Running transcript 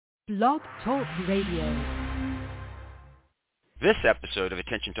Blog Talk Radio. This episode of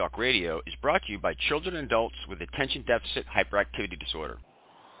Attention Talk Radio is brought to you by children and adults with attention deficit hyperactivity disorder.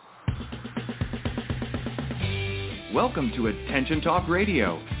 Welcome to Attention Talk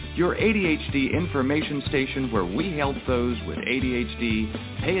Radio, your ADHD information station where we help those with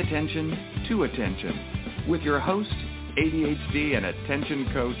ADHD pay attention to attention. With your host, ADHD and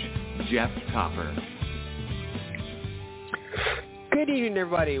attention coach, Jeff Copper. Good evening,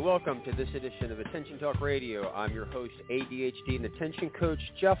 everybody. Welcome to this edition of Attention Talk Radio. I'm your host, ADHD and attention coach,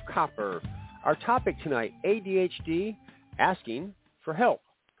 Jeff Copper. Our topic tonight, ADHD, asking for help.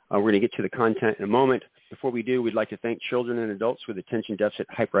 We're going to get to the content in a moment. Before we do, we'd like to thank children and adults with attention deficit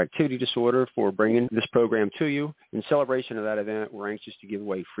hyperactivity disorder for bringing this program to you. In celebration of that event, we're anxious to give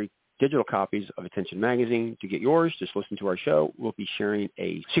away free digital copies of Attention Magazine. To get yours, just listen to our show. We'll be sharing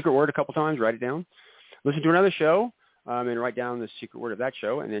a secret word a couple times. Write it down. Listen to another show. And write down the secret word of that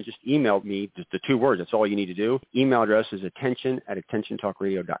show, and then just email me the two words. That's all you need to do. Email address is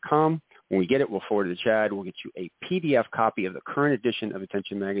attention@attentiontalkradio.com. When we get it, we'll forward it to Chad. We'll get you a PDF copy of the current edition of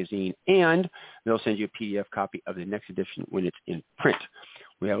Attention Magazine, and they'll send you a PDF copy of the next edition when it's in print.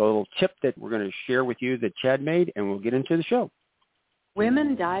 We have a little tip that we're going to share with you that Chad made, and we'll get into the show.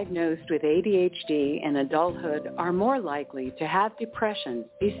 Women diagnosed with ADHD in adulthood are more likely to have depression,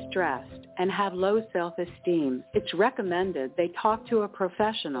 be stressed, and have low self-esteem. It's recommended they talk to a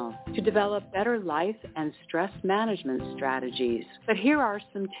professional to develop better life and stress management strategies. But here are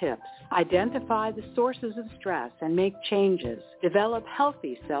some tips. Identify the sources of stress and make changes. Develop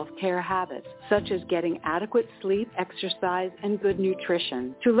healthy self-care habits, such as getting adequate sleep, exercise, and good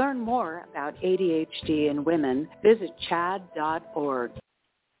nutrition. To learn more about ADHD in women, visit chad.org.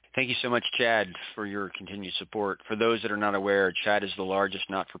 Thank you so much, Chad, for your continued support. For those that are not aware, Chad is the largest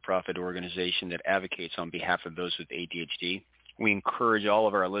not-for-profit organization that advocates on behalf of those with ADHD. We encourage all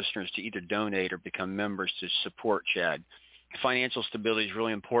of our listeners to either donate or become members to support Chad. Financial stability is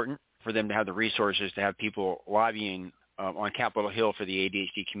really important for them to have the resources to have people lobbying on Capitol Hill for the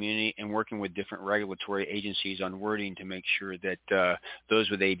ADHD community and working with different regulatory agencies on wording to make sure that those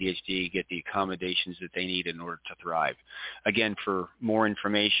with ADHD get the accommodations that they need in order to thrive. Again, for more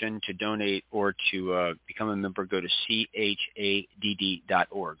information, to donate or to become a member, go to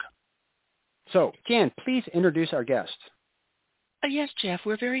chadd.org. So, Jan, please introduce our guest. Yes, Jeff,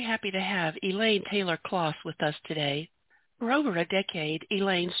 we're very happy to have Elaine Taylor-Kloss with us today. For over a decade,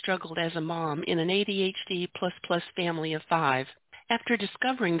 Elaine struggled as a mom in an ADHD plus family of 5. After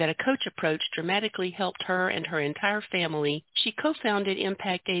discovering that a coach approach dramatically helped her and her entire family, she co-founded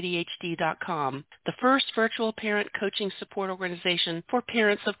ImpactADHD.com, the first virtual parent coaching support organization for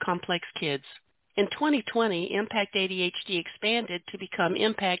parents of complex kids. In 2020, Impact ADHD expanded to become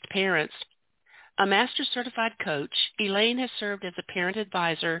Impact Parents. A master certified coach, Elaine has served as a parent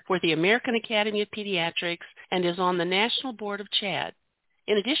advisor for the American Academy of Pediatrics and is on the national board of CHAD.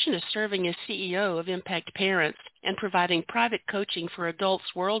 In addition to serving as CEO of Impact Parents and providing private coaching for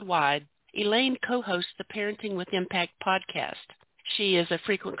adults worldwide, Elaine co-hosts the Parenting with Impact podcast. She is a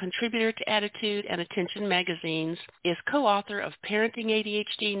frequent contributor to Attitude and Attention magazines, is co-author of Parenting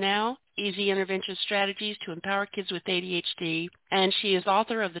ADHD Now, Easy Intervention Strategies to Empower Kids with ADHD, and she is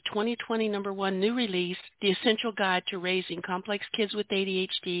author of the 2020 #1 new release, The Essential Guide to Raising Complex Kids with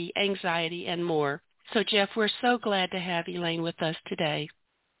ADHD, Anxiety, and More. So, Jeff, we're so glad to have Elaine with us today.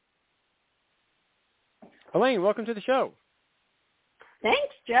 Elaine, welcome to the show.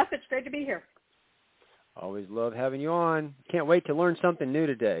 Thanks, Jeff. It's great to be here. Always love having you on. Can't wait to learn something new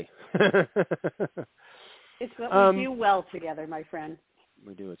today. It's what we do well together, my friend.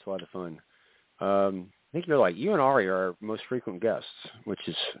 We do. It's a lot of fun. I think you and Ari are our most frequent guests, which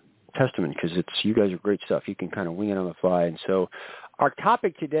is testament because you guys are great stuff. You can kind of wing it on the fly. And so our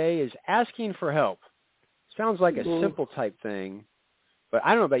topic today is asking for help. Sounds like a simple type thing, but I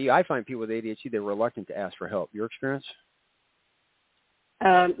don't know about you. I find people with ADHD, they're reluctant to ask for help. Your experience?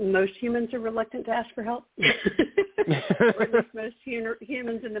 Most humans are reluctant to ask for help, or at least most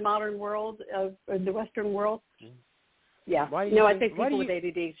humans in the modern world, of the Western world. Yeah. I think people with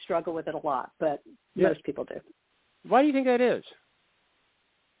ADD struggle with it a lot, but most people do. Why do you think that is?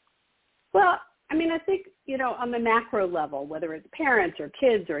 Well, I mean, I think, on the macro level, whether it's parents or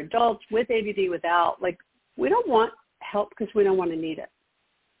kids or adults with ADD, without, we don't want help because we don't want to need it.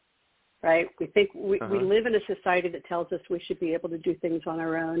 Right? We think we live in a society that tells us we should be able to do things on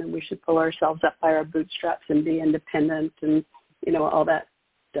our own and we should pull ourselves up by our bootstraps and be independent and, all that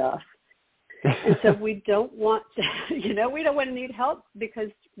stuff. And so we don't want to, we don't want to need help because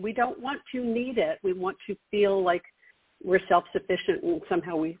we don't want to need it. We want to feel like we're self-sufficient and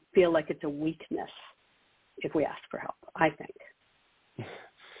somehow we feel like it's a weakness if we ask for help, I think.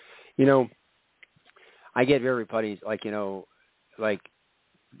 I get very funny, like,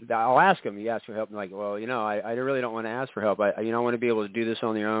 I'll ask them, you ask for help, and like, well, I really don't want to ask for help. I want to be able to do this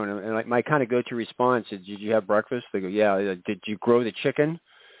on your own. And like my kind of go-to response is, did you have breakfast? They go, yeah. Did you grow the chicken?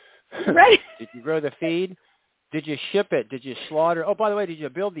 Right. Did you grow the feed? Did you ship it? Did you slaughter? Oh, by the way, did you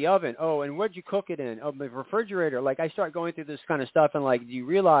build the oven? Oh, and what'd you cook it in? Oh, the refrigerator. Like I start going through this kind of stuff, and like, do you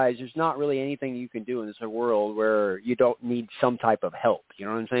realize there's not really anything you can do in this world where you don't need some type of help? You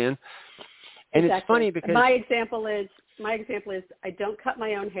know what I'm saying? And exactly. It's funny because my example is I don't cut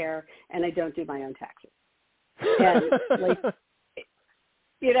my own hair and I don't do my own taxes. And like,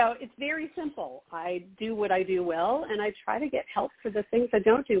 it's very simple. I do what I do well, and I try to get help for the things I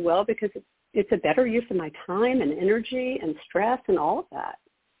don't do well because it's a better use of my time and energy and stress and all of that.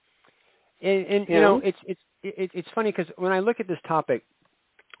 And it's funny because when I look at this topic,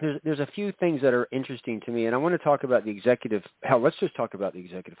 there's a few things that are interesting to me, and I want to talk about the executive. Let's just talk about the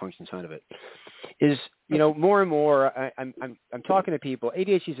executive function side of it. More and more, I'm talking to people.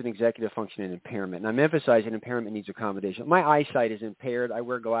 ADHD is an executive function and impairment, and I'm emphasizing impairment needs accommodation. My eyesight is impaired. I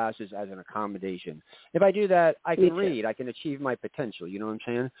wear glasses as an accommodation. If I do that, I can read. I can achieve my potential. You know what I'm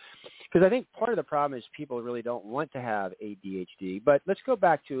saying? Because I think part of the problem is people really don't want to have ADHD. But let's go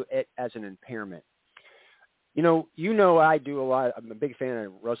back to it as an impairment. I do a lot. I'm a big fan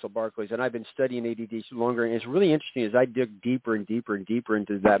of Russell Barkley's, and I've been studying ADHD longer. And it's really interesting as I dig deeper and deeper and deeper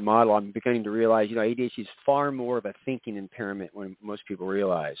into that model. I'm beginning to realize, ADHD is far more of a thinking impairment than most people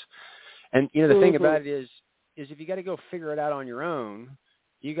realize. And the thing about it is if you got to go figure it out on your own,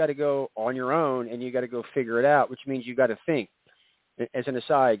 you got to go on your own, and you got to go figure it out, which means you got to think. As an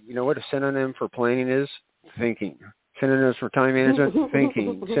aside, what a synonym for planning is? Thinking. Synonyms for time management,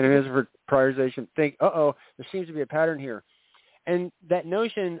 thinking. Synonyms for prioritization, think. There seems to be a pattern here. And that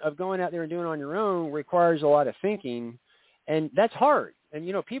notion of going out there and doing it on your own requires a lot of thinking, and that's hard.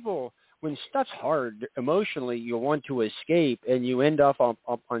 And, people, when stuff's hard, emotionally, you want to escape, and you end up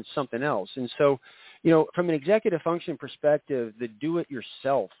on something else. And so, from an executive function perspective, the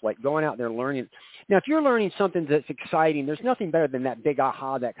do-it-yourself, like going out there and learning. Now, if you're learning something that's exciting, there's nothing better than that big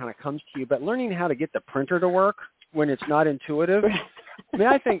aha that kind of comes to you. But learning how to get the printer to work when it's not intuitive,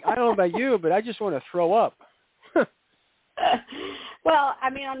 I don't know about you, but I just want to throw up. Well,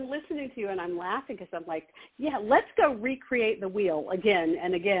 I'm listening to you and I'm laughing because I'm like, yeah, let's go recreate the wheel again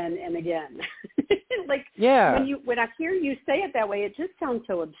and again and again. When I hear you say it that way, it just sounds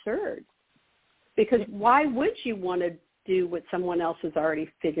so absurd. Because why would you want to do what someone else has already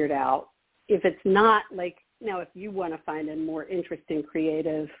figured out if it's not if you want to find a more interesting,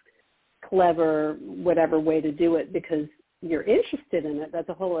 creative, clever, whatever way to do it because you're interested in it, that's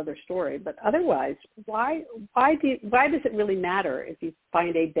a whole other story. But otherwise, why does it really matter if you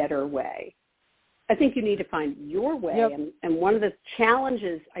find a better way? I think you need to find your way. Yep. And one of the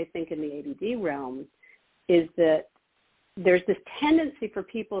challenges, I think, in the ADD realm is that there's this tendency for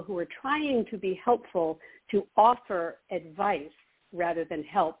people who are trying to be helpful to offer advice rather than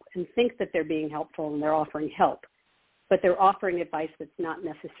help and think that they're being helpful and they're offering help. But they're offering advice that's not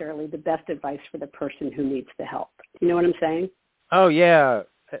necessarily the best advice for the person who needs the help. You know what I'm saying? Oh, yeah.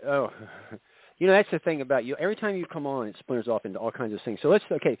 Oh, that's the thing about you. Every time you come on, it splinters off into all kinds of things. So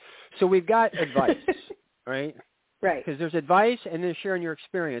we've got advice, right? Right. Because there's advice and then sharing your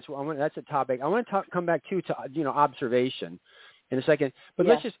experience. Well, that's a topic. I want to come back to observation in a second. But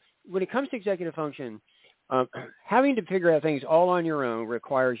let's just, when it comes to executive function, having to figure out things all on your own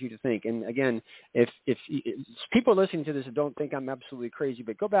requires you to think. And again, if people listening to this don't think I'm absolutely crazy,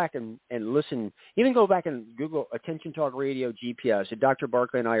 but go back and listen, even go back and Google Attention Talk Radio GPS. And Dr.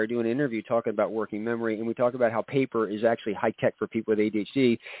 Barkley and I are doing an interview talking about working memory, and we talk about how paper is actually high tech for people with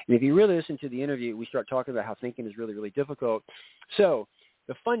ADHD. And if you really listen to the interview, we start talking about how thinking is really, really difficult. So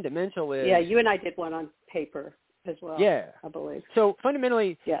the fundamental is... Yeah, you and I did one on paper as well, I believe. So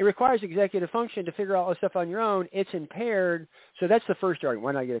fundamentally, it requires executive function to figure out all this stuff on your own. It's impaired. So that's the first argument.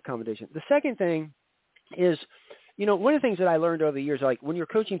 Why not get accommodation? The second thing is, one of the things that I learned over the years, like when you're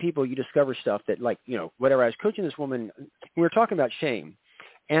coaching people, you discover stuff that whatever. I was coaching this woman, we were talking about shame.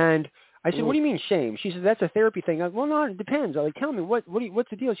 And I said, what do you mean shame? She said, that's a therapy thing. I was, well, no, it depends. I was like, tell me, what's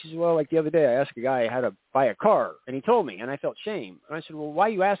the deal? She said, well, like the other day I asked a guy how to buy a car, and he told me, and I felt shame. And I said, well, why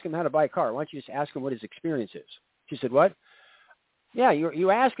you ask him how to buy a car? Why don't you just ask him what his experience is? She said, what? Yeah,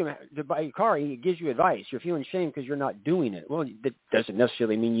 you ask him to buy a car, he gives you advice. You're feeling shame because you're not doing it. Well, that doesn't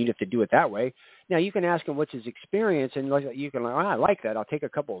necessarily mean you have to do it that way. Now, you can ask him what's his experience, and you can, I like that. I'll take a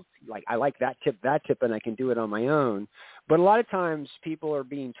couple, I like that tip, and I can do it on my own. But a lot of times people are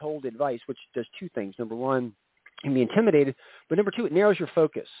being told advice, which does two things. Number one, you can be intimidated, but number two, it narrows your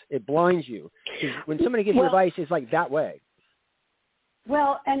focus. It blinds you. When somebody gives you advice, it's like that way.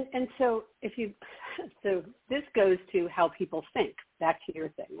 Well, and so so this goes to how people think, back to your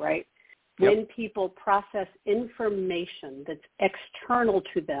thing, right? Yep. When people process information that's external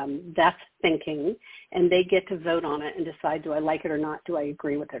to them, that's thinking, and they get to vote on it and decide, do I like it or not? Do I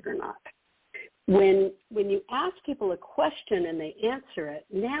agree with it or not? When you ask people a question and they answer it,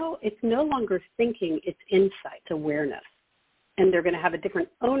 now it's no longer thinking, it's insight, it's awareness. And they're going to have a different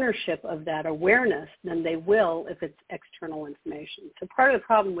ownership of that awareness than they will if it's external information. So part of the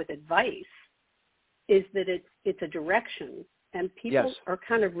problem with advice is that it's a direction, and people Yes. are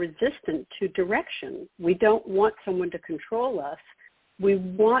kind of resistant to direction. We don't want someone to control us. We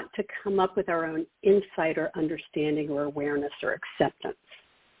want to come up with our own insight or understanding or awareness or acceptance.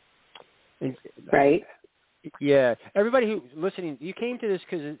 Right? Yeah. Everybody who's listening, you came to this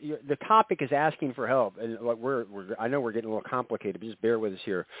because the topic is asking for help, and I know we're getting a little complicated, but just bear with us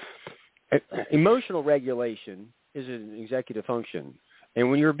here. Emotional regulation is an executive function. And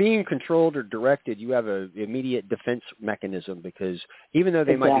when you're being controlled or directed, you have an immediate defense mechanism, because even though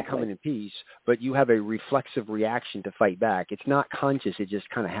they might be coming in peace, but you have a reflexive reaction to fight back. It's not conscious. It just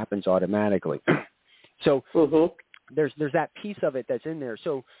kind of happens automatically. So there's that piece of it that's in there.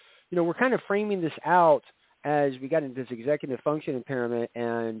 So, we're kind of framing this out as we got into this executive function impairment,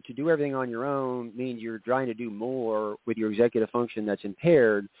 and to do everything on your own means you're trying to do more with your executive function that's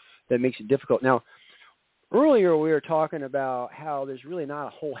impaired. That makes it difficult. Now, earlier we were talking about how there's really not a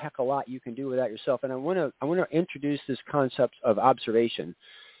whole heck of a lot you can do without yourself, and I want to introduce this concept of observation.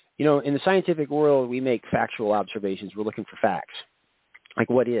 In the scientific world, we make factual observations. We're looking for facts, like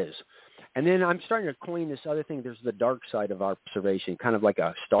what is. And then I'm starting to coin this other thing. There's the dark side of observation, kind of like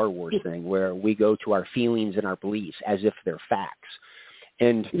a Star Wars thing, where we go to our feelings and our beliefs as if they're facts.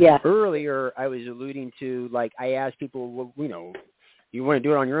 And earlier I was alluding to, like, I asked people, well, you want to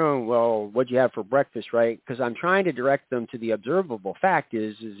do it on your own. Well, what'd you have for breakfast, right? Because I'm trying to direct them to the observable fact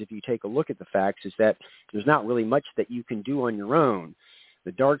is if you take a look at the facts, is that there's not really much that you can do on your own.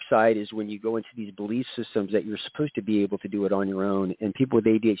 The dark side is when you go into these belief systems that you're supposed to be able to do it on your own. And people with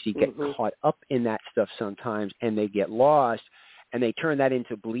ADHD get caught up in that stuff sometimes, and they get lost, and they turn that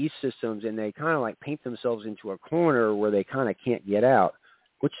into belief systems, and they kind of like paint themselves into a corner where they kind of can't get out,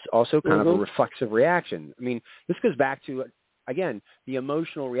 which is also kind of a reflexive reaction. I mean, this goes back to, again, the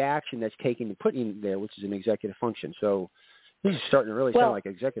emotional reaction that's taken and put in there, which is an executive function. So this is starting to really sound like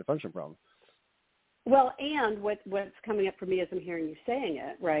an executive function problem. Well, and what's coming up for me as I'm hearing you saying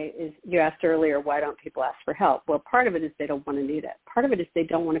it, right, is you asked earlier, why don't people ask for help? Well, part of it is they don't want to need it. Part of it is they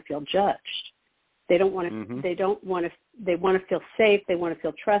don't want to feel judged. They don't want to. They want to feel safe. They want to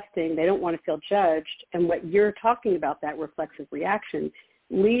feel trusting. They don't want to feel judged. And what you're talking about, that reflexive reaction,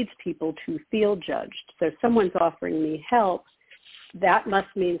 leads people to feel judged. So if someone's offering me help, that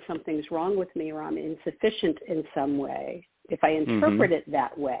must mean something's wrong with me, or I'm insufficient in some way. If I interpret it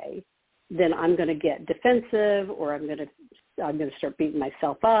that way, then I'm going to get defensive, or I'm going to start beating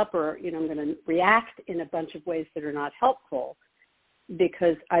myself up, or I'm going to react in a bunch of ways that are not helpful,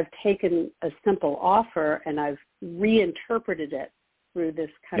 because I've taken a simple offer and I've reinterpreted it through this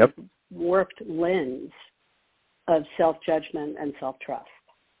kind of warped lens of self-judgment and self-trust.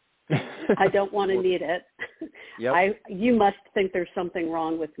 I don't want to need it. You must think there's something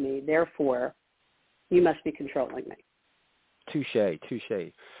wrong with me, therefore you must be controlling me. Touche.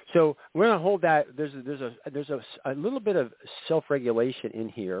 So we're going to hold that. There's a little bit of self-regulation in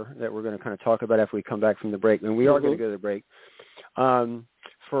here that we're going to kind of talk about after we come back from the break. And we are going to go to the break.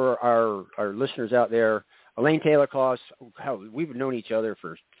 For our listeners out there, Elaine Taylor-Klaus, we've known each other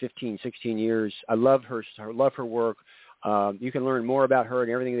for 15, 16 years. I love her work. You can learn more about her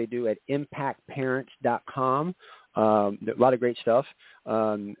and everything they do at impactparents.com. A lot of great stuff.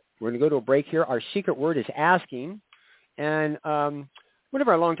 We're going to go to a break here. Our secret word is asking. And one of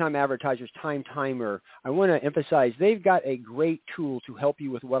our longtime advertisers, Time Timer, I want to emphasize they've got a great tool to help you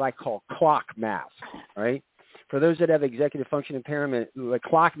with what I call clock math, right? For those that have executive function impairment, the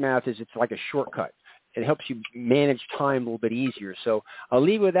clock math it's like a shortcut. It helps you manage time a little bit easier. So I'll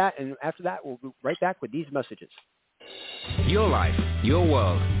leave with that, and after that, we'll be right back with these messages. Your life, your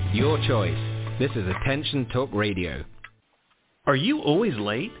world, your choice. This is Attention Talk Radio. Are you always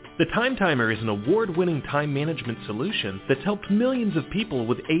late? The Time Timer is an award-winning time management solution that's helped millions of people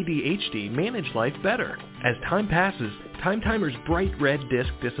with ADHD manage life better. As time passes, Time Timer's bright red disc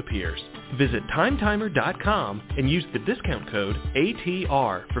disappears. Visit timetimer.com and use the discount code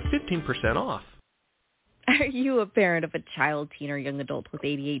ATR for 15% off. Are you a parent of a child, teen, or young adult with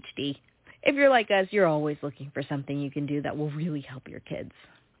ADHD? If you're like us, you're always looking for something you can do that will really help your kids.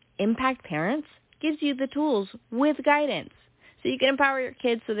 Impact Parents gives you the tools with guidance, so you can empower your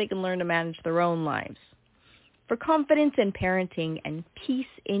kids so they can learn to manage their own lives. for confidence in parenting and peace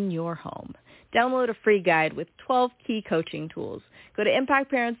in your home. Download a free guide with 12 key coaching tools. Go to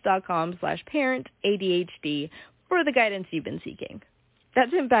impactparents.com/parent-ADHD for the guidance you've been seeking.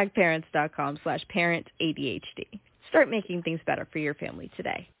 That's impactparents.com/parent-ADHD. Start making things better for your family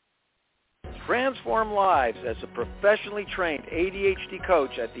today. Transform lives as a professionally trained ADHD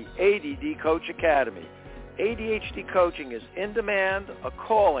coach at the ADD Coach Academy. ADHD coaching is in demand, a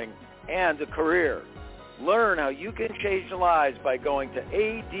calling, and a career. Learn how you can change lives by going to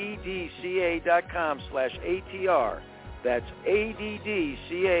addca.com/ATR. That's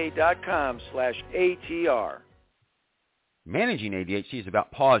addca.com/ATR. Managing ADHD is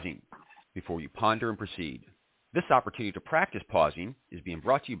about pausing before you ponder and proceed. This opportunity to practice pausing is being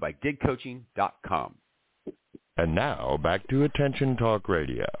brought to you by digcoaching.com. And now, back to Attention Talk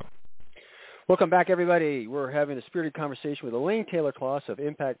Radio. Welcome back, everybody. We're having a spirited conversation with Elaine Taylor-Klaus of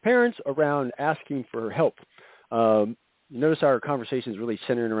Impact Parents around asking for help. Notice our conversation is really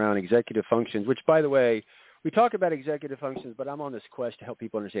centering around executive functions, which, by the way, we talk about executive functions, but I'm on this quest to help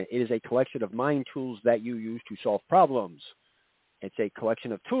people understand it is a collection of mind tools that you use to solve problems. It's a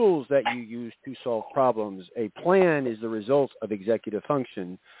collection of tools that you use to solve problems. A plan is the result of executive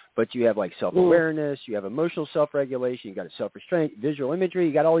function, but you have like self-awareness, you have emotional self-regulation, you got a self-restraint, visual imagery,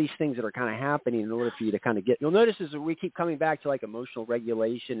 you got all these things that are kind of happening in order for you to kind of get, you'll notice is we keep coming back to like emotional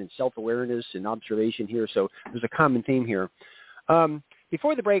regulation and self-awareness and observation here, so there's a common theme here.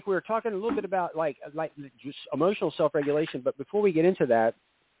 Before the break, we were talking a little bit about like just emotional self-regulation, but before we get into that,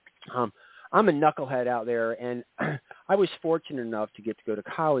 I'm a knucklehead out there, and I was fortunate enough to get to go to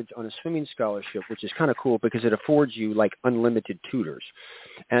college on a swimming scholarship, which is kind of cool because it affords you like unlimited tutors.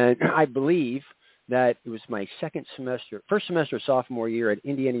 And I believe that it was my first semester sophomore year at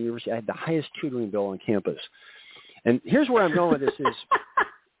Indiana University. I had the highest tutoring bill on campus. And here's where I'm going with this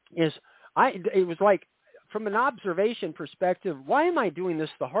it was like, from an observation perspective, why am I doing this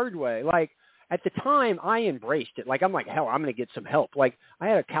the hard way? Like, at the time, I embraced it. Like, I'm like, hell, I'm going to get some help. Like, I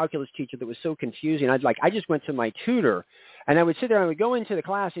had a calculus teacher that was so confusing. I just went to my tutor, and I would sit there and I would go into the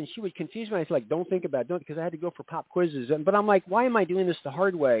class, and she would confuse me. I'd like, don't think about it, because I had to go for pop quizzes. But I'm like, why am I doing this the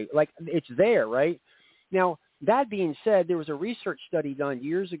hard way? Like, it's there, right? Now, that being said, there was a research study done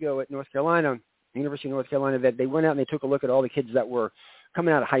years ago at University of North Carolina, that they went out and they took a look at all the kids that were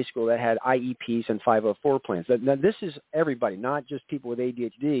coming out of high school that had IEPs and 504 plans. Now, this is everybody, not just people with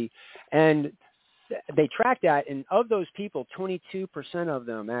ADHD. And they tracked that, and of those people, 22% of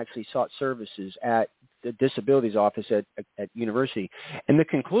them actually sought services at the disabilities office at university. And the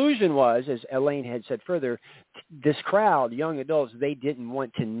conclusion was, as Elaine had said further, this crowd, young adults, they didn't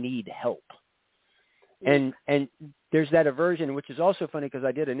want to need help. And there's that aversion, which is also funny because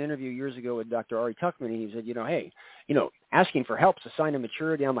I did an interview years ago with Dr. Ari Tuckman, and he said, hey, asking for help is a sign of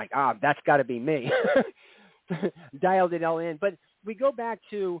maturity. I'm like, that's got to be me. Dialed it all in. But we go back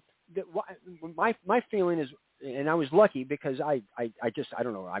to my feeling is, and I was lucky because I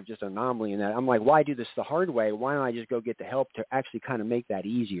don't know, I'm just an anomaly in that. I'm like, why do this the hard way? Why don't I just go get the help to actually kind of make that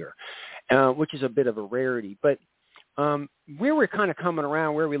easier, which is a bit of a rarity. But where we're kind of coming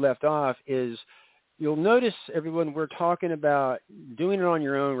around where we left off is, you'll notice, everyone, we're talking about doing it on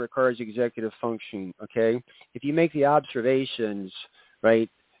your own requires executive function, okay? If you make the observations, right,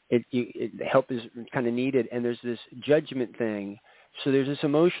 help is kind of needed, and there's this judgment thing. So there's this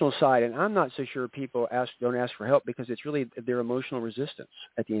emotional side, and I'm not so sure people don't ask for help because it's really their emotional resistance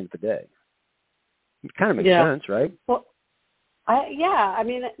at the end of the day. It kind of makes sense, right? Well,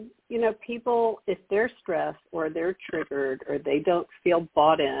 people, if they're stressed or they're triggered or they don't feel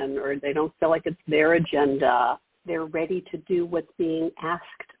bought in or they don't feel like it's their agenda, they're ready to do what's being asked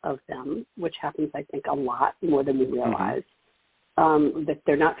of them, which happens, I think, a lot more than we realize. That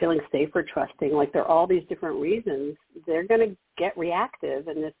they're not feeling safe or trusting. Like, there are all these different reasons. They're going to get reactive,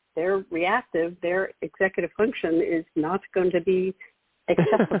 and if they're reactive, their executive function is not going to be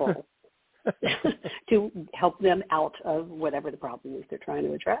acceptable to help them out of whatever the problem is they're trying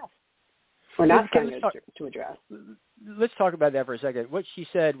to address or not trying to address. Let's talk about that for a second. What she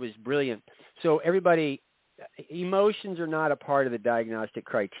said was brilliant. So everybody, emotions are not a part of the diagnostic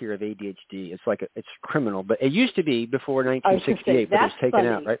criteria of ADHD. It's like it's criminal, but it used to be before 1968, but it's taken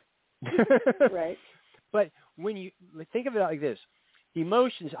out, right? Right. But when you think of it like this,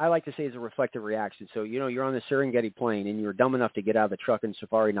 emotions, I like to say, is a reflective reaction. So, you're on the Serengeti plain and you're dumb enough to get out of the truck in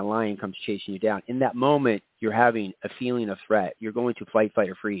safari and a lion comes chasing you down. In that moment, you're having a feeling of threat. You're going to fight,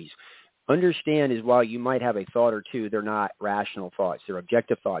 or freeze. Understand is while you might have a thought or two, they're not rational thoughts. They're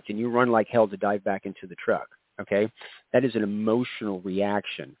objective thoughts. And you run like hell to dive back into the truck, okay? That is an emotional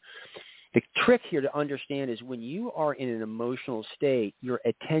reaction. The trick here to understand is when you are in an emotional state, your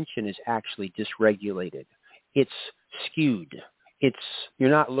attention is actually dysregulated. it's skewed. You're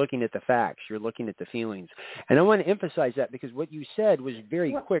not looking at the facts. You're looking at the feelings. And I want to emphasize that because what you said was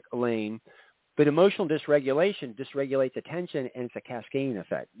very quick, Elaine, but emotional dysregulation dysregulates attention, and it's a cascading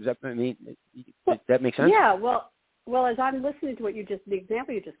effect. Does that make sense? Yeah, well, as I'm listening to the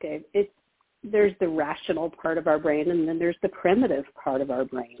example you just gave, there's the rational part of our brain, and then there's the primitive part of our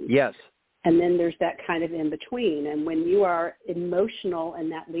brain. Yes. And then there's that kind of in between. And when you are emotional and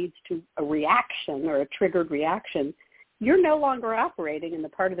that leads to a reaction or a triggered reaction, you're no longer operating in the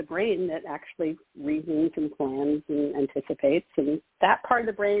part of the brain that actually reasons and plans and anticipates. And that part of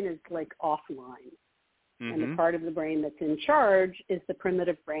the brain is like offline. Mm-hmm. And the part of the brain that's in charge is the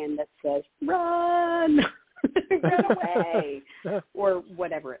primitive brain that says, run, run away, or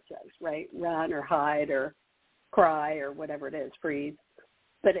whatever it says, right? Run or hide or cry or whatever it is, freeze.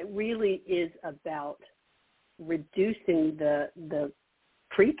 But it really is about reducing the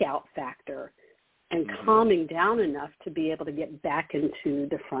freak out factor and calming down enough to be able to get back into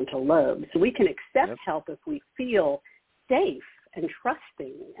the frontal lobe. So we can accept help if we feel safe and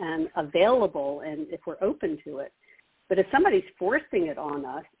trusting and available and if we're open to it. But if somebody's forcing it on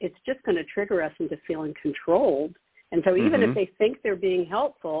us, it's just going to trigger us into feeling controlled. And so even if they think they're being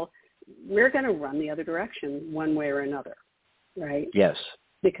helpful, we're going to run the other direction one way or another, right? Yes.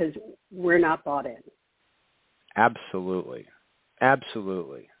 Because we're not bought in. Absolutely.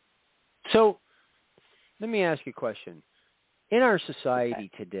 Absolutely. So let me ask you a question. In our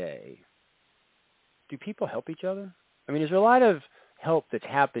society today, do people help each other? I mean, is there a lot of help that's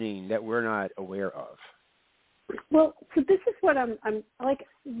happening that we're not aware of? Well, so this is what I'm like,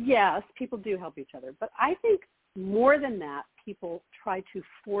 yes, people do help each other. But I think more than that, people try to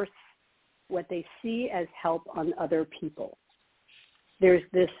force what they see as help on other people. There's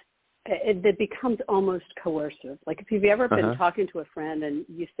this, it becomes almost coercive. Like if you've ever been talking to a friend and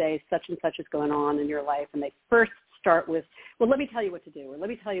you say such and such is going on in your life and they first start with, well, let me tell you what to do, or let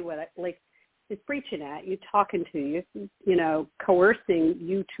me tell you what is preaching at you, talking to you, coercing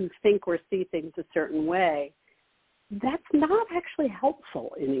you to think or see things a certain way, that's not actually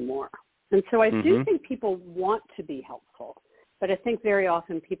helpful anymore. And so I do think people want to be helpful, but I think very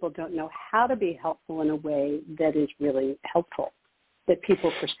often people don't know how to be helpful in a way that is really helpful, that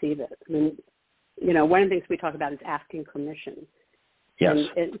people perceive it. I mean, one of the things we talk about is asking permission. Yes. And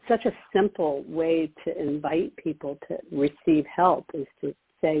it's such a simple way to invite people to receive help is to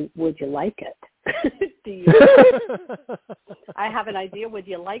say, would you like it? Do you? I have an idea. Would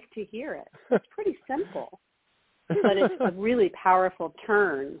you like to hear it? It's pretty simple, but it's a really powerful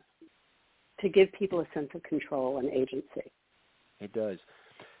turn to give people a sense of control and agency. It does.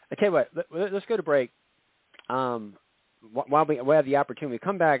 I tell you what, let's go to break. While we have the opportunity to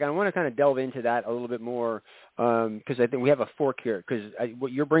come back, I want to kind of delve into that a little bit more because I think we have a fork here because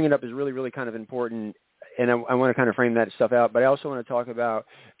what you're bringing up is really, really kind of important, and I want to kind of frame that stuff out. But I also want to talk about,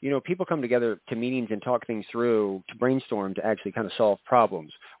 people come together to meetings and talk things through, to brainstorm, to actually kind of solve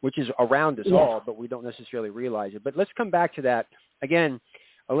problems, which is around us all, but we don't necessarily realize it. But let's come back to that. Again,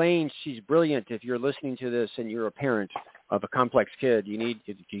 Elaine, she's brilliant. If you're listening to this and you're a parent of a complex kid, you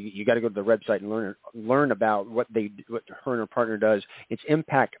got to go to the website and learn about what her and her partner does. It's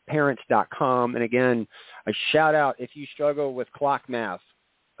impactparents.com. And again, a shout out if you struggle with clock math.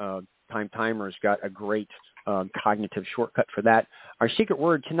 Time Timer's got a great cognitive shortcut for that. Our secret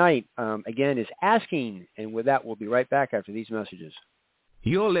word tonight, again, is asking. And with that, we'll be right back after these messages.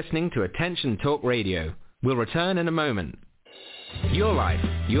 You're listening to Attention Talk Radio. We'll return in a moment. Your life,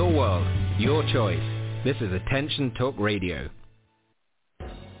 your world, your choice. This is Attention Talk Radio.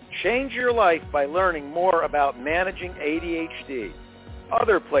 Change your life by learning more about managing ADHD.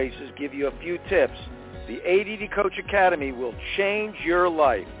 Other places give you a few tips. The ADD Coach Academy will change your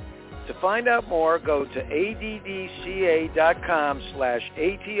life. To find out more, go to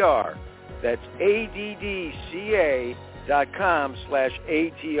addca.com/ATR. That's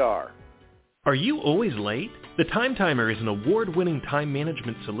addca.com/ATR. Are you always late? The Time Timer is an award-winning time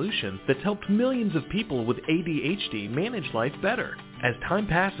management solution that's helped millions of people with ADHD manage life better. As time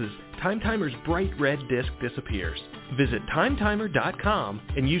passes, Time Timer's bright red disc disappears. Visit timetimer.com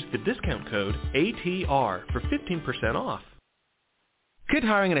and use the discount code ATR for 15% off. Could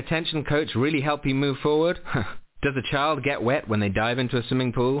hiring an attention coach really help you move forward? Does a child get wet when they dive into a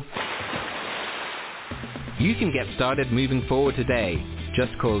swimming pool? You can get started moving forward today.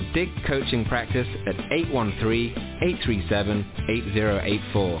 Just call DIG Coaching Practice at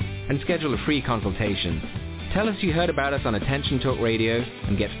 813-837-8084 and schedule a free consultation. Tell us you heard about us on Attention Talk Radio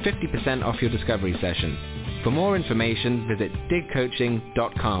and get 50% off your discovery session. For more information, visit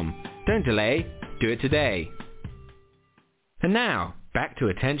digcoaching.com. Don't delay, do it today. And now, back to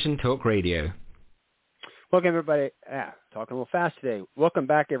Attention Talk Radio. Welcome, everybody. Talking a little fast today. Welcome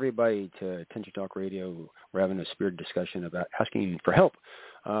back, everybody, to Attention Talk Radio. We're having a spirited discussion about asking for help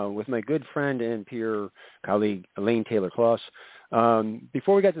with my good friend and peer colleague, Elaine Taylor-Klaus.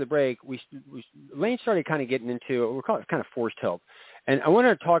 Before we got to the break, Elaine started kind of getting into, we're calling it kind of forced help. And I want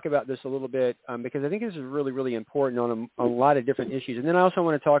to talk about this a little bit because I think this is really, really important on a lot of different issues. And then I also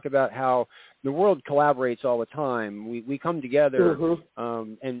want to talk about how the world collaborates all the time. We come together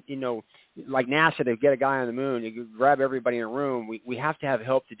and, you know, like NASA to get a guy on the moon, you grab everybody in a room. We have to have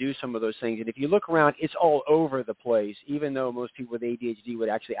help to do some of those things. And if you look around, it's all over the place, even though most people with ADHD would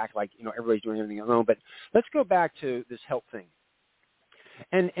actually act like, you know, everybody's doing everything alone. But let's go back to this help thing.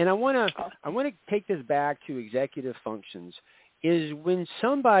 And I want to take this back to executive functions. Is when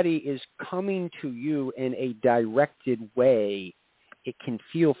somebody is coming to you in a directed way, it can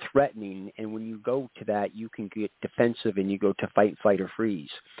feel threatening. And when you go to that, you can get defensive and you go to fight, flight, or freeze.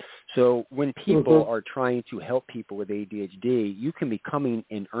 So when people are trying to help people with ADHD, you can be coming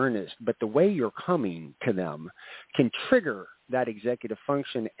in earnest, but the way you're coming to them can trigger that executive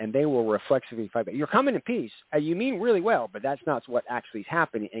function, and they will reflexively fight back. You're coming in peace. You mean really well, but that's not what actually is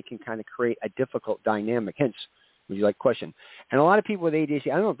happening. It can kind of create a difficult dynamic. Hence, would you like question? And a lot of people with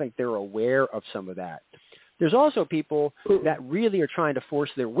ADHD, I don't think they're aware of some of that. There's also people that really are trying to force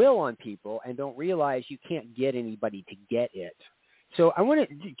their will on people and don't realize you can't get anybody to get it. So I want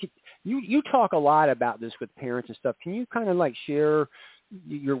to, you talk a lot about this with parents and stuff. Can you kind of like share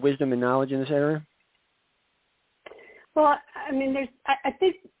your wisdom and knowledge in this area? Well, I mean, I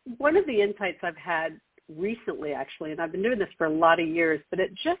think one of the insights I've had recently, actually, and I've been doing this for a lot of years, but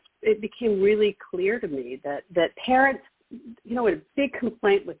it became really clear to me that parents, you know, a big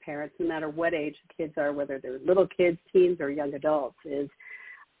complaint with parents, no matter what age the kids are, whether they're little kids, teens, or young adults, is,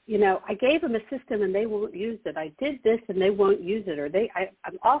 you know, I gave them a system and they won't use it. I did this and they won't use it, or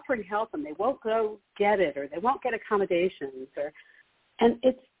I'm offering help and they won't go get it, or they won't get accommodations, and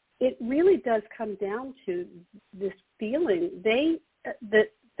it really does come down to this feeling that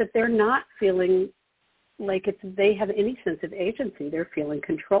they're not feeling like they have any sense of agency. They're feeling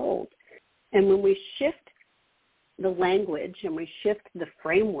controlled. And when we shift the language and we shift the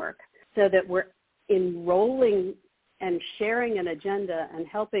framework so that we're enrolling and sharing an agenda and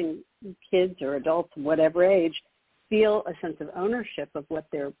helping kids or adults, whatever age, feel a sense of ownership of what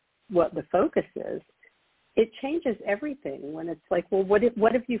the focus is, it changes everything. When it's like, well,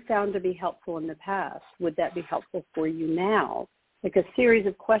 what have you found to be helpful in the past? Would that be helpful for you now? Like a series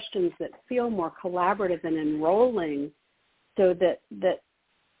of questions that feel more collaborative and enrolling, so that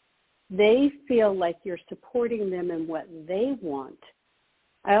they feel like you're supporting them in what they want.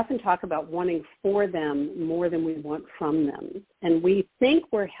 I often talk about wanting for them more than we want from them. And we think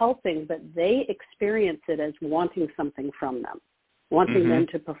we're helping, but they experience it as wanting something from them, wanting them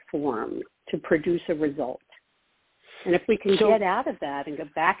to perform, to produce a result. And if we can get out of that and go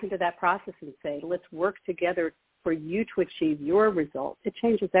back into that process and say, let's work together for you to achieve your result, it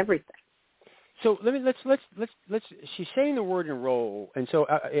changes everything. So let's. She's saying the word enroll, and so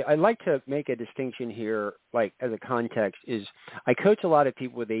I'd like to make a distinction here, like as a context. Is I coach a lot of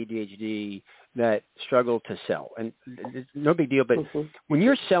people with ADHD that struggle to sell, and it's no big deal. But when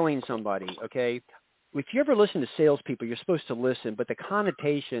you're selling somebody, okay, if you ever listen to salespeople, you're supposed to listen, but the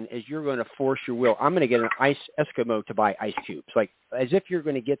connotation is you're going to force your will. I'm going to get an ice Eskimo to buy ice cubes, like as if you're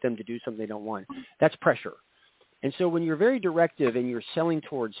going to get them to do something they don't want. That's pressure. And so when you're very directive and you're selling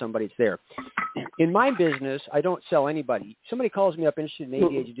towards somebody, it's there. In my business, I don't sell anybody. Somebody calls me up interested in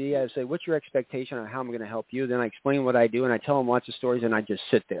ADHD. I say, what's your expectation on how I'm going to help you? Then I explain what I do, and I tell them lots of stories, and I just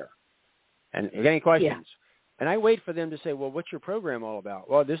sit there. And if you got any questions? Yeah. And I wait for them to say, well, what's your program all about?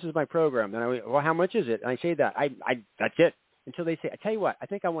 Well, this is my program. Then I wait, well, how much is it? And I say that. That's it. Until they say, I tell you what, I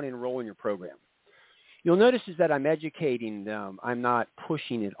think I want to enroll in your program. You'll notice is that I'm educating them. I'm not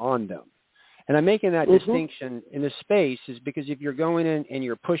pushing it on them. And I'm making that distinction in this space is because if you're going in and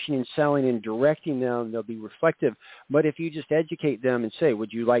you're pushing and selling and directing them, they'll be reflective. But if you just educate them and say,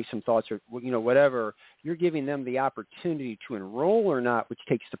 would you like some thoughts or, you know, whatever, you're giving them the opportunity to enroll or not, which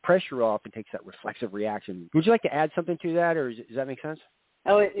takes the pressure off and takes that reflexive reaction. Would you like to add something to that, or does that make sense?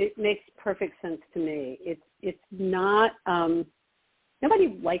 Oh, it makes perfect sense to me. It's not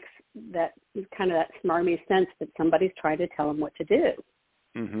nobody likes that kind of that smarmy sense that somebody's trying to tell them what to do.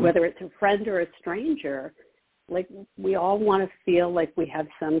 Whether it's a friend or a stranger, like we all want to feel like we have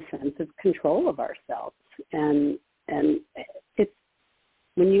some sense of control of ourselves. And it's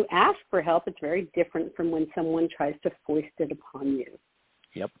when you ask for help, it's very different from when someone tries to foist it upon you.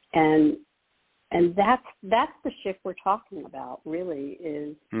 Yep. And that's the shift we're talking about. Really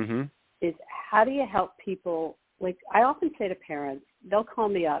is how do you help people? Like I often say to parents, they'll call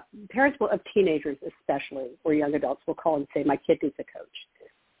me up. Parents of teenagers especially, or young adults, will call and say, my kid needs a coach.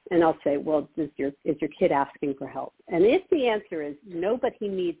 And I'll say, well, is your kid asking for help? And if the answer is no, but he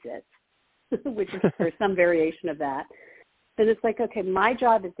needs it, which is there's some variation of that, then it's like, okay, my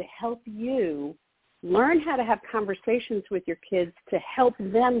job is to help you learn how to have conversations with your kids to help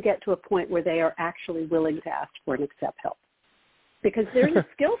them get to a point where they are actually willing to ask for and accept help. Because there's a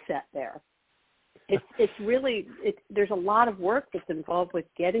skill set there. It's really, there's a lot of work that's involved with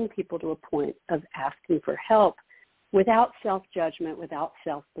getting people to a point of asking for help without self-judgment, without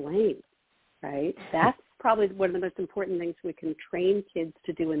self-blame, right? That's probably one of the most important things we can train kids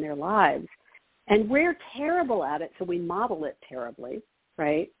to do in their lives. And we're terrible at it, so we model it terribly,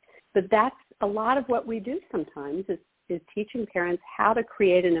 right? But that's a lot of what we do sometimes is teaching parents how to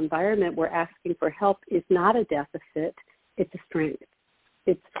create an environment where asking for help is not a deficit, it's a strength.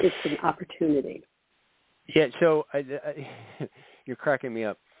 It's an opportunity. Yeah, so you're cracking me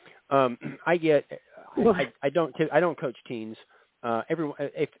up. I don't coach teens.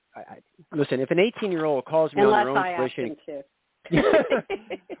 Listen, if an 18-year-old calls me on their own tuition,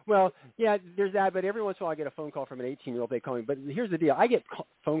 well, yeah, there's that. But every once in a while, I get a phone call from an 18-year-old. They call me. But here's the deal: I get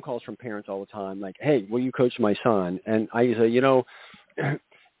phone calls from parents all the time, like, "Hey, will you coach my son?" And I say,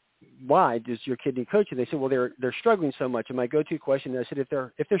 why does your kid need coaching? They say, well, they're struggling so much. And my go-to question, I said, if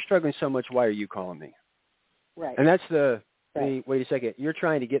they're struggling so much, why are you calling me? Right. And that's wait a second. You're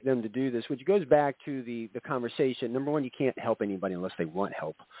trying to get them to do this, which goes back to the conversation. Number one, you can't help anybody unless they want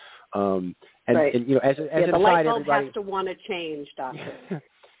help. Right. And as the an light aside, bulb everybody has to want to change, doctor.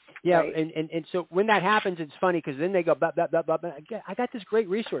 Yeah, right? and so when that happens, it's funny because then they go, blah, blah, blah, blah, blah. I got this great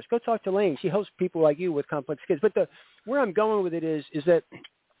resource. Go talk to Lane. She helps people like you with complex kids. But where I'm going with it is that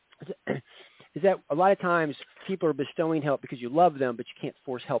a lot of times people are bestowing help because you love them, but you can't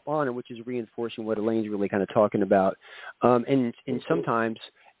force help on them, which is reinforcing what Elaine's really kind of talking about. And sometimes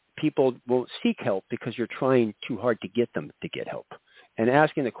people won't seek help because you're trying too hard to get them to get help. And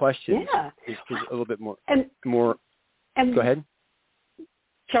asking the questions is a little bit more. And go ahead.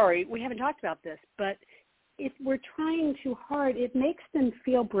 Sorry, we haven't talked about this, but if we're trying too hard, it makes them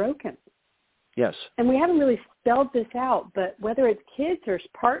feel broken. Yes. And we haven't really spelled this out, but whether it's kids or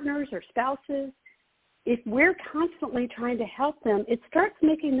partners or spouses, if we're constantly trying to help them, it starts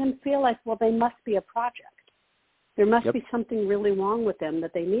making them feel like, well, they must be a project. There must be something really wrong with them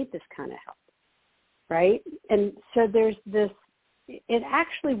that they need this kind of help, right? And so there's this, it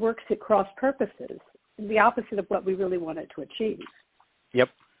actually works at cross purposes, the opposite of what we really want it to achieve. Yep.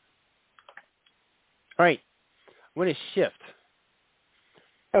 All right. I want to shift.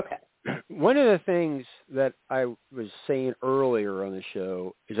 Okay. One of the things that I was saying earlier on the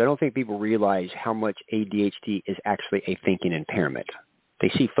show is I don't think people realize how much ADHD is actually a thinking impairment. They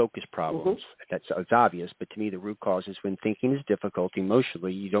see focus problems. It's obvious, but to me the root cause is when thinking is difficult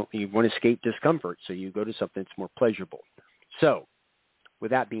emotionally, you want to escape discomfort, so you go to something that's more pleasurable. So, with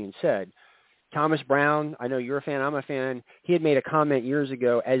that being said, Thomas Brown, I know you're a fan, I'm a fan, he had made a comment years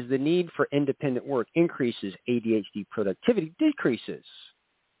ago, as the need for independent work increases, ADHD productivity decreases.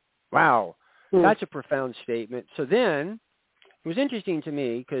 Wow, that's a profound statement. So then, it was interesting to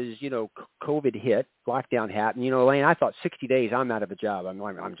me because, COVID hit, lockdown happened. Elaine, I thought 60 days, I'm out of a job. I'm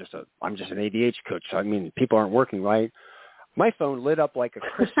just an ADHD coach. I mean, people aren't working, right? My phone lit up like a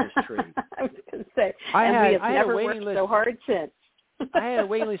Christmas tree. I was going to say, I had never a waiting worked list so hard since. I had a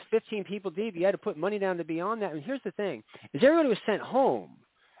waiting list 15 people deep. You had to put money down to be on that. And here's the thing, is everybody was sent home.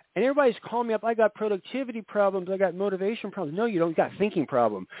 And everybody's calling me up, I got productivity problems, I got motivation problems. No, you don't, you got thinking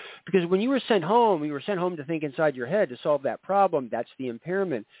problem. Because when you were sent home to think inside your head to solve that problem. That's the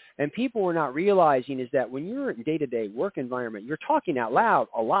impairment. And people were not realizing is that when you're in day-to-day work environment, you're talking out loud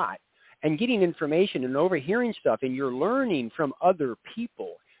a lot and getting information and overhearing stuff, and you're learning from other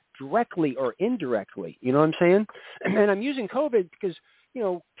people directly or indirectly. You know what I'm saying? And I'm using COVID because,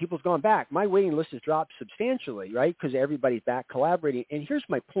 people's gone back. My waiting list has dropped substantially, right? Because everybody's back collaborating. And here's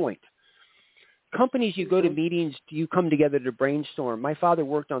my point. Companies, you go to meetings, you come together to brainstorm. My father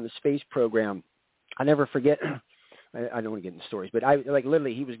worked on the space program. I never forget. I don't want to get into stories, but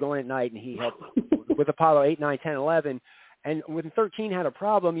literally he was going at night and he helped with Apollo 8, 9, 10, 11. And when 13 had a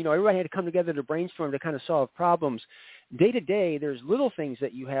problem, everybody had to come together to brainstorm to kind of solve problems. Day to day, there's little things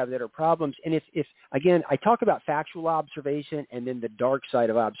that you have that are problems. And if again, I talk about factual observation and then the dark side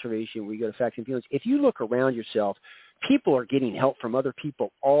of observation where you go to facts and feelings. If you look around yourself, people are getting help from other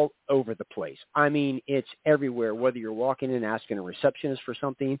people all over the place. I mean, it's everywhere, whether you're walking in asking a receptionist for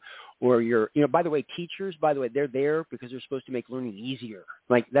something or you're, by the way, teachers, they're there because they're supposed to make learning easier.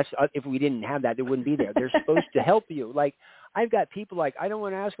 Like if we didn't have that, they wouldn't be there. They're supposed to help you. Like I've got people like, I don't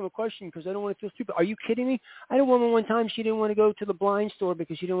want to ask them a question because I don't want to feel stupid. Are you kidding me? I had a woman one time, she didn't want to go to the blind store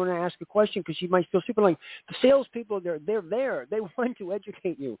because she didn't want to ask a question because she might feel stupid. Like, the salespeople, they're there. They want to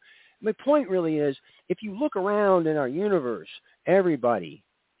educate you. My point really is, if you look around in our universe, everybody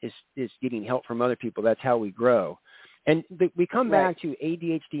is getting help from other people. That's how we grow. And we come back to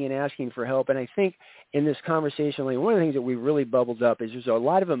ADHD and asking for help. And I think in this conversation, like, one of the things that we really bubbled up is there's a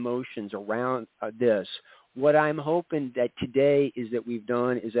lot of emotions around this. What I'm hoping that today is that we've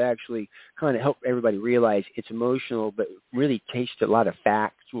done is actually kind of help everybody realize it's emotional, but really takes a lot of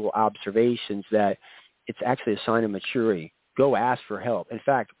factual observations that it's actually a sign of maturity. Go ask for help. In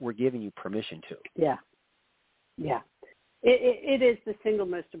fact, we're giving you permission to. Yeah. It is the single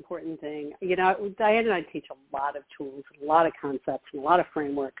most important thing. You know, Diane and I teach a lot of tools, a lot of concepts, and a lot of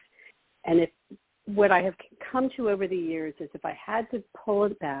frameworks. And what I have come to over the years is if I had to pull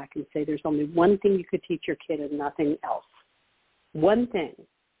it back and say there's only one thing you could teach your kid and nothing else, one thing,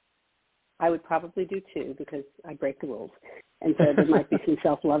 I would probably do two because I break the rules. And so there might be some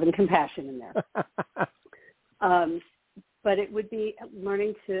self-love and compassion in there. But it would be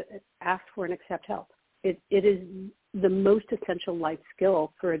learning to ask for and accept help. It is the most essential life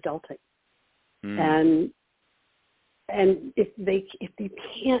skill for adulting. And if they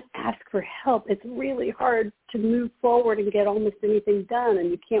can't ask for help, it's really hard to move forward and get almost anything done. And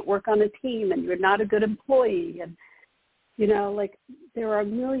you can't work on a team, and you're not a good employee. And, you know, like, there are a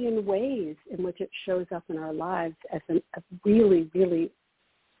million ways in which it shows up in our lives as a really, really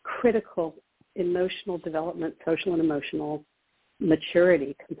critical emotional development, social and emotional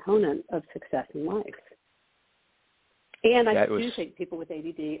maturity component of success in life. And I do think people with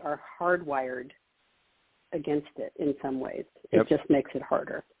ADD are hardwired against it in some ways. It just makes it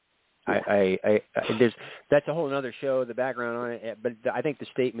harder. That's a whole other show, the background on it, but I think the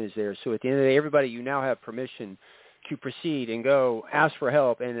statement is there. So at the end of the day, everybody, you now have permission to proceed and go ask for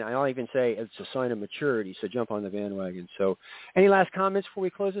help. And I'll even say it's a sign of maturity, so jump on the bandwagon. So any last comments before we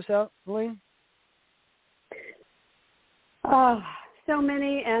close this out, Elaine? So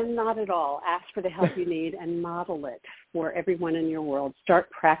many and not at all. Ask for the help you need and model it for everyone in your world. Start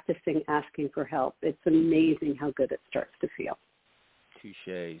practicing asking for help. It's amazing how good it starts to feel.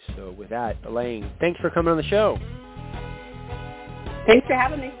 Touche. So with that, Elaine, thanks for coming on the show. Thanks for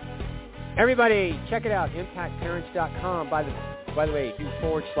having me. Everybody, check it out, impactparents.com. By the way, do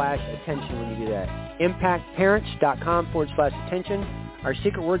 /attention when you do that. impactparents.com /attention. Our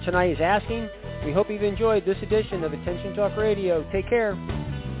secret word tonight is asking. We hope you've enjoyed this edition of Attention Talk Radio. Take care.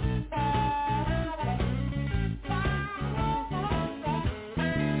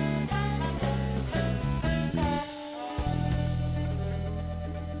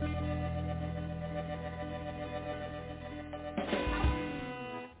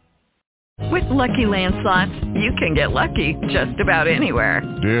 With Lucky Land Slots, you can get lucky just about anywhere.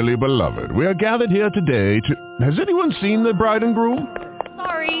 Dearly beloved, we are gathered here today to... Has anyone seen the bride and groom?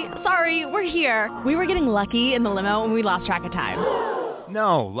 Sorry, we're here. We were getting lucky in the limo and we lost track of time.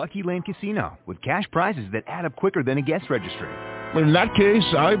 No, Lucky Land Casino, with cash prizes that add up quicker than a guest registry. In that case,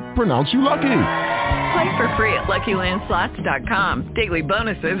 I pronounce you lucky. Play for free at LuckyLandSlots.com. Daily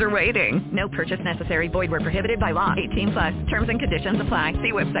bonuses are waiting. No purchase necessary. Void where prohibited by law. 18+. Terms and conditions apply.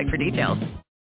 See website for details.